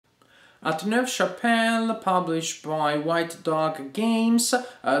At Neuve Chapelle, published by White Dog Games.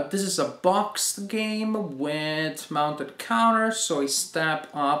 This is a boxed game with mounted counters, so a step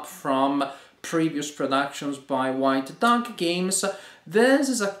up from previous productions by White Dog Games. This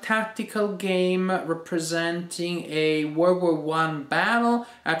is a tactical game representing a World War I battle,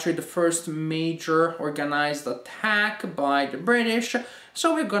 actually the first major organized attack by the British.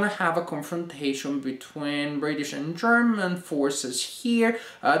 So we're gonna have a confrontation between British and German forces here.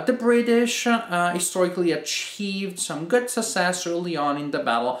 The British historically achieved some good success early on in the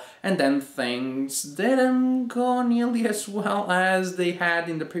battle, and then things didn't go nearly as well as they had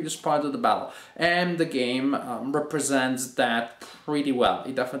in the previous part of the battle. And the game represents that pretty well.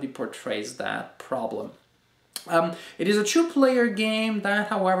 It definitely portrays that problem. It is a two-player game that,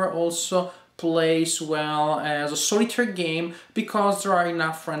 however, also plays well as a solitaire game because there are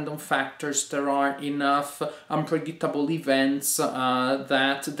enough random factors, there are enough unpredictable events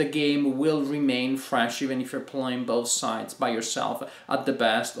that the game will remain fresh even if you're playing both sides by yourself at the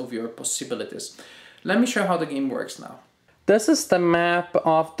best of your possibilities. Let me show you how the game works now. This is the map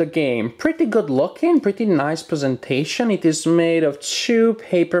of the game. Pretty good looking, pretty nice presentation. It is made of two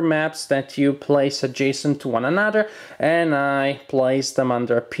paper maps that you place adjacent to one another, and I place them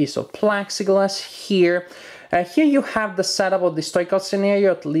under a piece of plexiglass here. Here you have the setup of the historical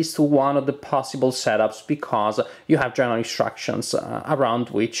scenario, at least one of the possible setups, because you have general instructions around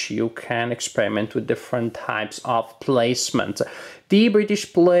which you can experiment with different types of placement. The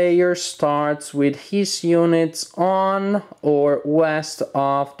British player starts with his units on or west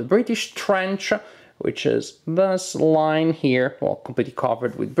of the British trench, which is this line here, well, completely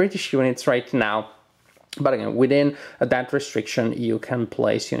covered with British units right now. But again, within that restriction, you can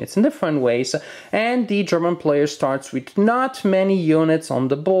place units in different ways. And the German player starts with not many units on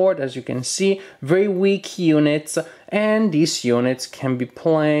the board, as you can see, very weak units. And these units can be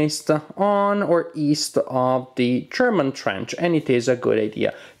placed on or east of the German trench. And it is a good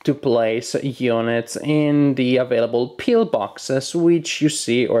idea to place units in the available pillboxes, which you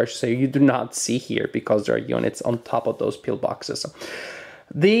see, or say you do not see here, because there are units on top of those pillboxes.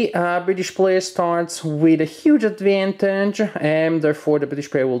 The British player starts with a huge advantage, and therefore the British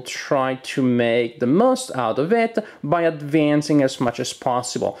player will try to make the most out of it by advancing as much as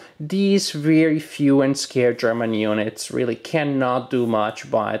possible. These very few and scarce German units really cannot do much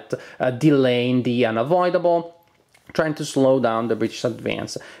but delaying the unavoidable, trying to slow down the British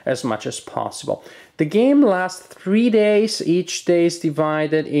advance as much as possible. The game lasts 3 days, each day is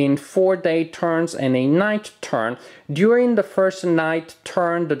divided in 4-day turns and a night turn. During the first night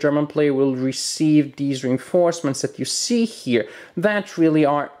turn, the German player will receive these reinforcements that you see here that really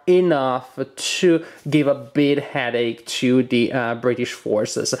are enough to give a big headache to the British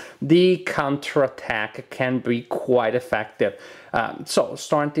forces. The counterattack can be quite effective. So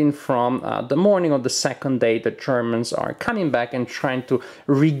starting from the morning of the second day, the Germans are coming back and trying to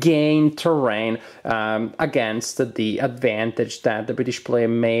regain terrain against the advantage that the British player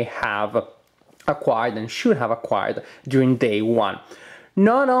may have acquired and should have acquired during day one.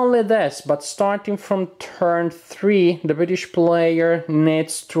 Not only this, but starting from turn 3, the British player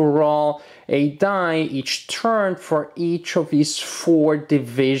needs to roll a die each turn for each of his 4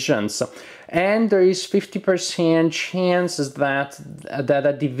 divisions. And there is 50% chances that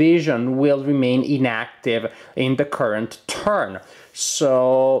a division will remain inactive in the current turn.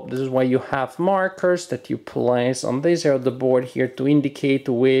 So this is why you have markers that you place on this area of the board here to indicate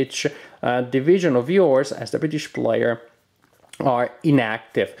which division of yours, as the British player, are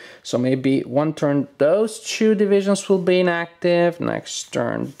inactive. So maybe one turn those 2 divisions will be inactive, next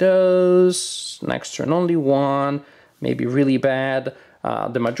turn those, next turn only one, maybe really bad.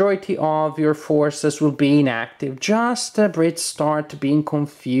 The majority of your forces will be inactive. Just the Brits start being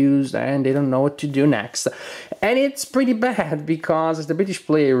confused and they don't know what to do next. And it's pretty bad because the British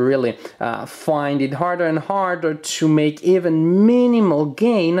player really find it harder and harder to make even minimal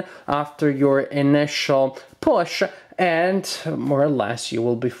gain after your initial push. And more or less you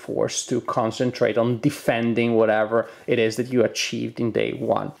will be forced to concentrate on defending whatever it is that you achieved in day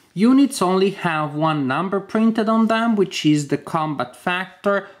one. Units only have one number printed on them, which is the combat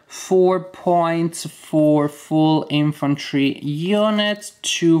factor. 4 points for full infantry units,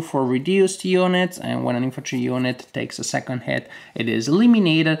 2 for reduced units, and when an infantry unit takes a second hit, it is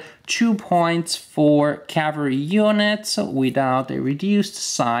eliminated. 2 points for cavalry units without a reduced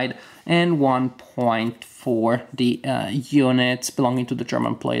side, and 1 point for the units belonging to the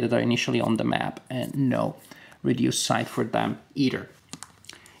German player that are initially on the map, and no reduced side for them either.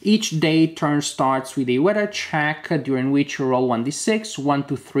 Each day turn starts with a weather check during which you roll 1d6, 1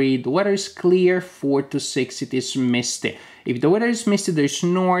 to 3 the weather is clear, 4 to 6 it is misty. If the weather is misty, there's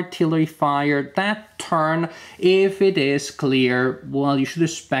no artillery fire that turn. If it is clear, well, you should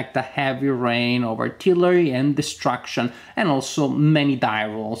expect a heavy rain of artillery and destruction, and also many die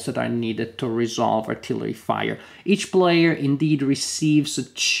rolls that are needed to resolve artillery fire. Each player indeed receives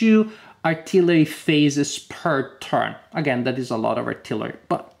 2 artillery phases per turn. Again, that is a lot of artillery,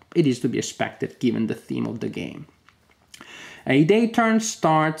 but it is to be expected given the theme of the game. A day turn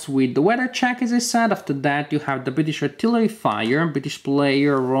starts with the weather check, as I said. After that, you have the British artillery fire. British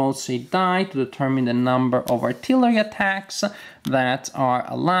player rolls a die to determine the number of artillery attacks that are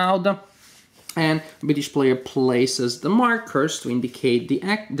allowed. And British player places the markers to indicate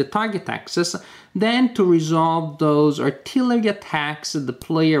the target axis. Then, to resolve those artillery attacks, the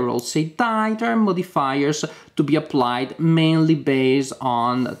player rolls a die. There are modifiers to be applied, mainly based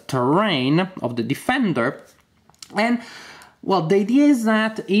on terrain of the defender. And well, the idea is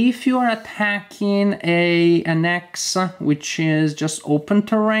that if you are attacking an X, which is just open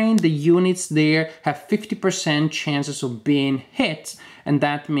terrain, the units there have 50% chances of being hit, and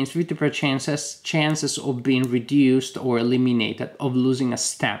that means 50% chances of being reduced or eliminated, of losing a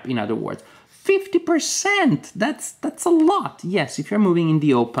step, in other words. 50%! That's a lot! Yes, if you're moving in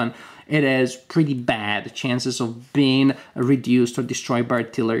the open, it is pretty bad. Chances of being reduced or destroyed by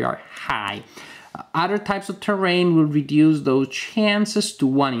artillery are high. Other types of terrain will reduce those chances to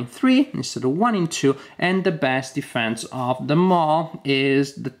 1 in 3 instead of 1 in 2, and the best defense of them all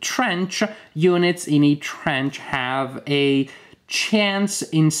is the trench. Units in a trench have a chance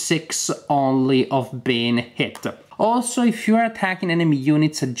in 6 only of being hit. Also, if you're attacking enemy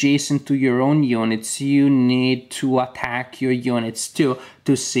units adjacent to your own units, you need to attack your units too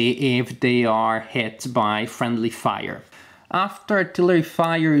to see if they are hit by friendly fire. After artillery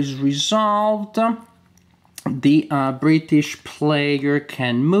fire is resolved, the British player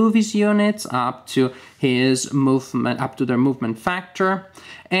can move his units up to their movement factor,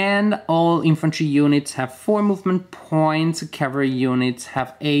 and all infantry units have 4 movement points. Cavalry units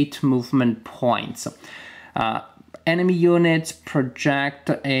have 8 movement points. Enemy units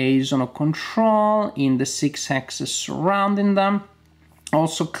project a zone of control in the 6 axes surrounding them.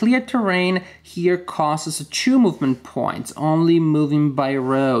 Also, clear terrain here costs 2 movement points. Only moving by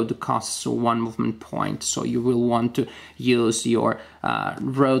road costs 1 movement point, so you will want to use your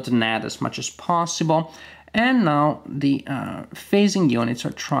road net as much as possible. And now the phasing units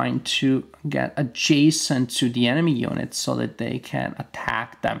are trying to get adjacent to the enemy units so that they can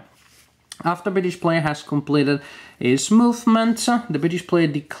attack them. After British player has completed his movement, the British player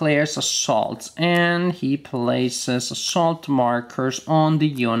declares assaults, and he places assault markers on the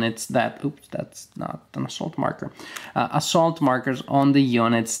units that... Oops, that's not an assault marker. Assault markers on the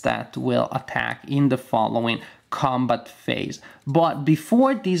units that will attack in the following combat phase. But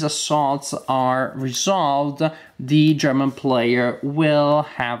before these assaults are resolved, the German player will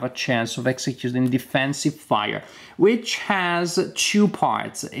have a chance of executing defensive fire, which has 2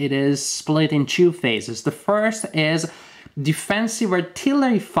 parts. It is split in 2 phases. The first is defensive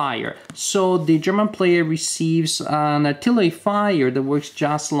artillery fire. So the German player receives an artillery fire that works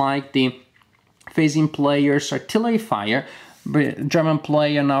just like the phasing player's artillery fire. German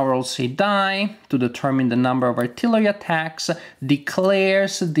player now rolls a die to determine the number of artillery attacks,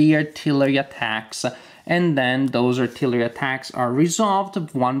 declares the artillery attacks, and then those artillery attacks are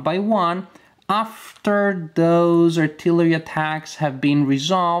resolved 1 by 1. After those artillery attacks have been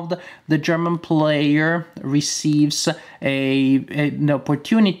resolved, the German player receives an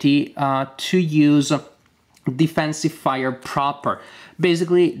opportunity to use defensive fire proper.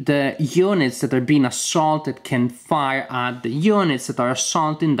 Basically, the units that are being assaulted can fire at the units that are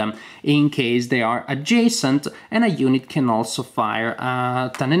assaulting them in case they are adjacent, and a unit can also fire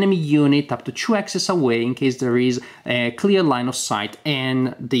at an enemy unit up to 2 axes away in case there is a clear line of sight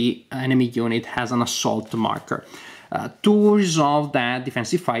and the enemy unit has an assault marker. To resolve that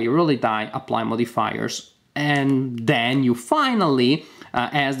defensive fire, you roll a die, apply modifiers, and then you finally,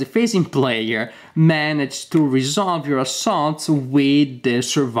 as the phasing player, manage to resolve your assaults with the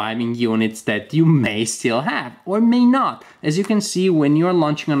surviving units that you may still have or may not. As you can see, when you're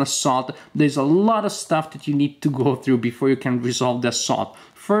launching an assault, there's a lot of stuff that you need to go through before you can resolve the assault.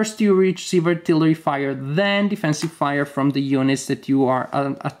 First, you receive artillery fire, then defensive fire from the units that you are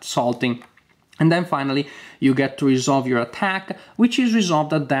assaulting. And then finally, you get to resolve your attack, which is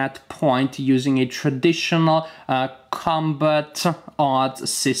resolved at that point using a traditional combat odds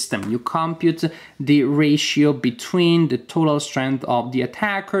system. You compute the ratio between the total strength of the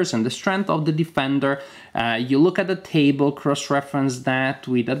attackers and the strength of the defender. You look at the table, cross-reference that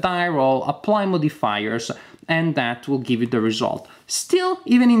with a die roll, apply modifiers, and that will give you the result. Still,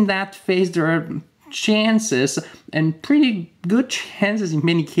 even in that phase, there are chances, and pretty good chances in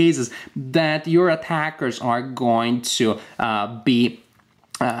many cases, that your attackers are going to be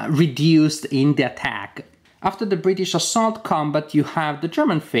reduced in the attack. After the British assault combat, you have the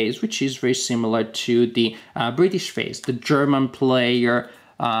German phase, which is very similar to the British phase. The German player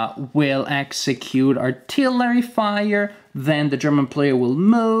will execute artillery fire, then the German player will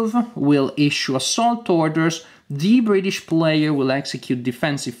move, will issue assault orders. The British player will execute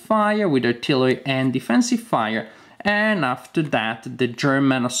defensive fire with artillery and defensive fire. And after that, the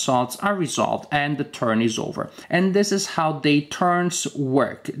German assaults are resolved and the turn is over. And this is how day turns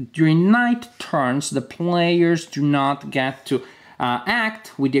work. During night turns, the players do not get to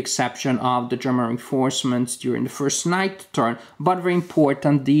act, with the exception of the German reinforcements during the first night turn. But very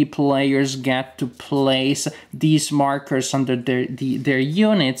important, the players get to place these markers under their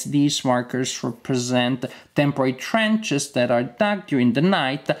units. These markers represent temporary trenches that are dug during the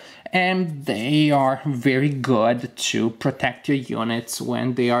night, and they are very good to protect your units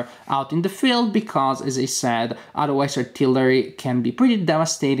when they are out in the field, because, as I said, otherwise artillery can be pretty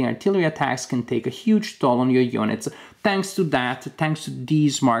devastating. Artillery attacks can take a huge toll on your units. Thanks to that, thanks to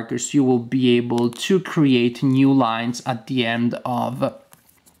these markers, you will be able to create new lines at the end of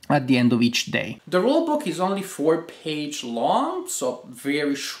each day. The rulebook is only 4 pages long, so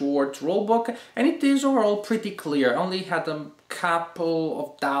very short rulebook, and it is overall pretty clear. I only had a couple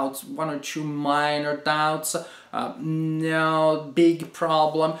of doubts, 1 or 2 minor doubts, no big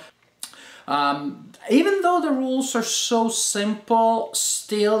problem. Even though the rules are so simple,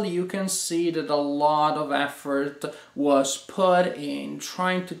 still you can see that a lot of effort was put in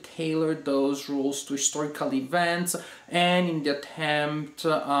trying to tailor those rules to historical events and in the attempt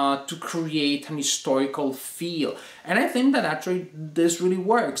to create an historical feel. And I think that actually this really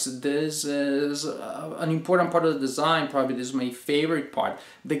works. This is an important part of the design. Probably this is my favorite part.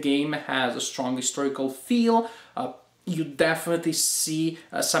 The game has a strong historical feel. You definitely see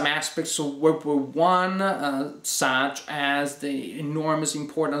some aspects of World War I, such as the enormous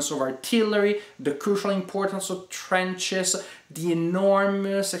importance of artillery, the crucial importance of trenches, the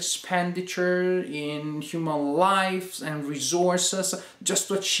enormous expenditure in human lives and resources just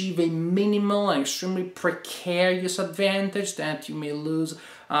to achieve a minimal and extremely precarious advantage that you may lose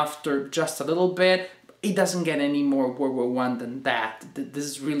after just a little bit. It doesn't get any more World War I than that.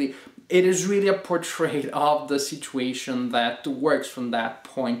 It is really a portrait of the situation that works from that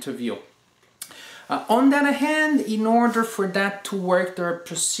point of view. On the other hand, in order for that to work, there are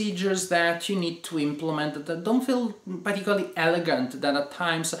procedures that you need to implement that don't feel particularly elegant, that at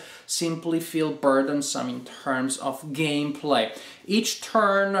times simply feel burdensome in terms of gameplay. Each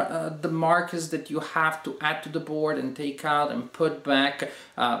turn, the markers that you have to add to the board and take out and put back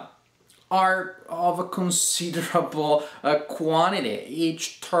are of a considerable quantity.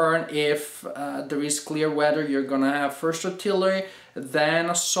 Each turn, if there is clear weather, you're gonna have first artillery, then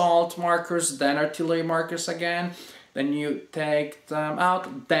assault markers, then artillery markers again. Then you take them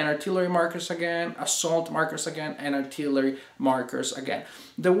out, then artillery markers again, assault markers again, and artillery markers again.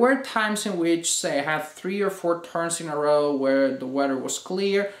 There were times in which, say, I had 3 or 4 turns in a row where the weather was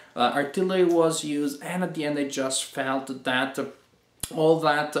clear, artillery was used, and at the end I just felt that all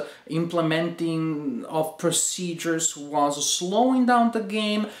that implementing of procedures was slowing down the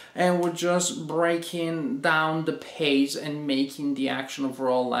game and were just breaking down the pace and making the action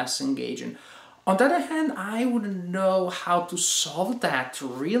overall less engaging. On the other hand, I wouldn't know how to solve that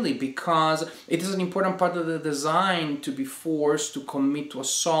really, because it is an important part of the design to be forced to commit to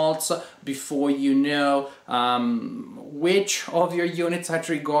assaults before you know which of your units are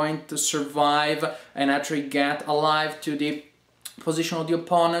actually going to survive and actually get alive to the position of the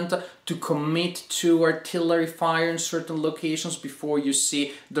opponent, to commit to artillery fire in certain locations before you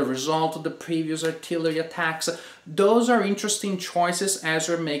see the result of the previous artillery attacks. Those are interesting choices as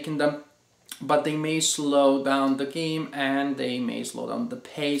you're making them, but they may slow down the game and they may slow down the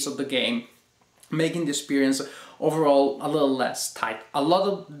pace of the game, making the experience overall a little less tight. A lot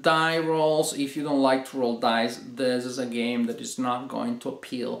of die rolls. If you don't like to roll dice, this is a game that is not going to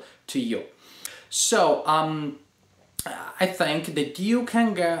appeal to you. So, I think that you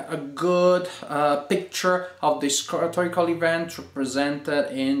can get a good picture of the historical event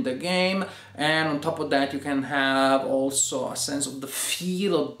represented in the game, and on top of that you can have also a sense of the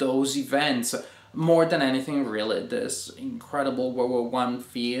feel of those events. More than anything, really, this incredible World War I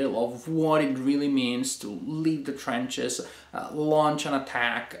feel of what it really means to leave the trenches, launch an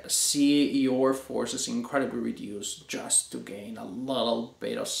attack, see your forces incredibly reduced just to gain a little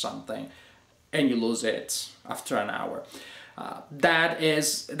bit of something, and you lose it after an hour.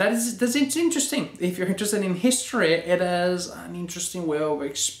 That's interesting. If you're interested in history, it is an interesting way of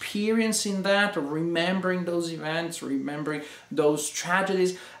experiencing that, of remembering those events, remembering those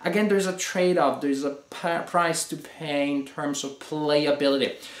tragedies. Again, there's a trade-off, there's a price to pay in terms of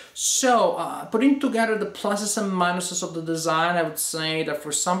playability. So, putting together the pluses and minuses of the design, I would say that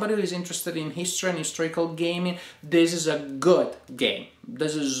for somebody who is interested in history and historical gaming, this is a good game.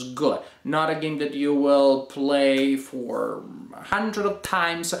 This is good. Not a game that you will play for hundreds of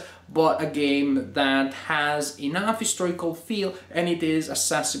times, but a game that has enough historical feel and it is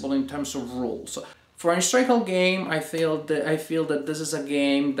accessible in terms of rules. For a historical game, I feel that this is a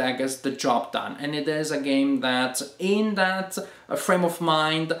game that gets the job done, and it is a game that, in that frame of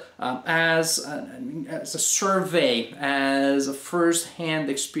mind, as a survey, as a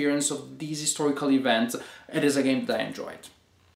first-hand experience of these historical events, it is a game that I enjoyed.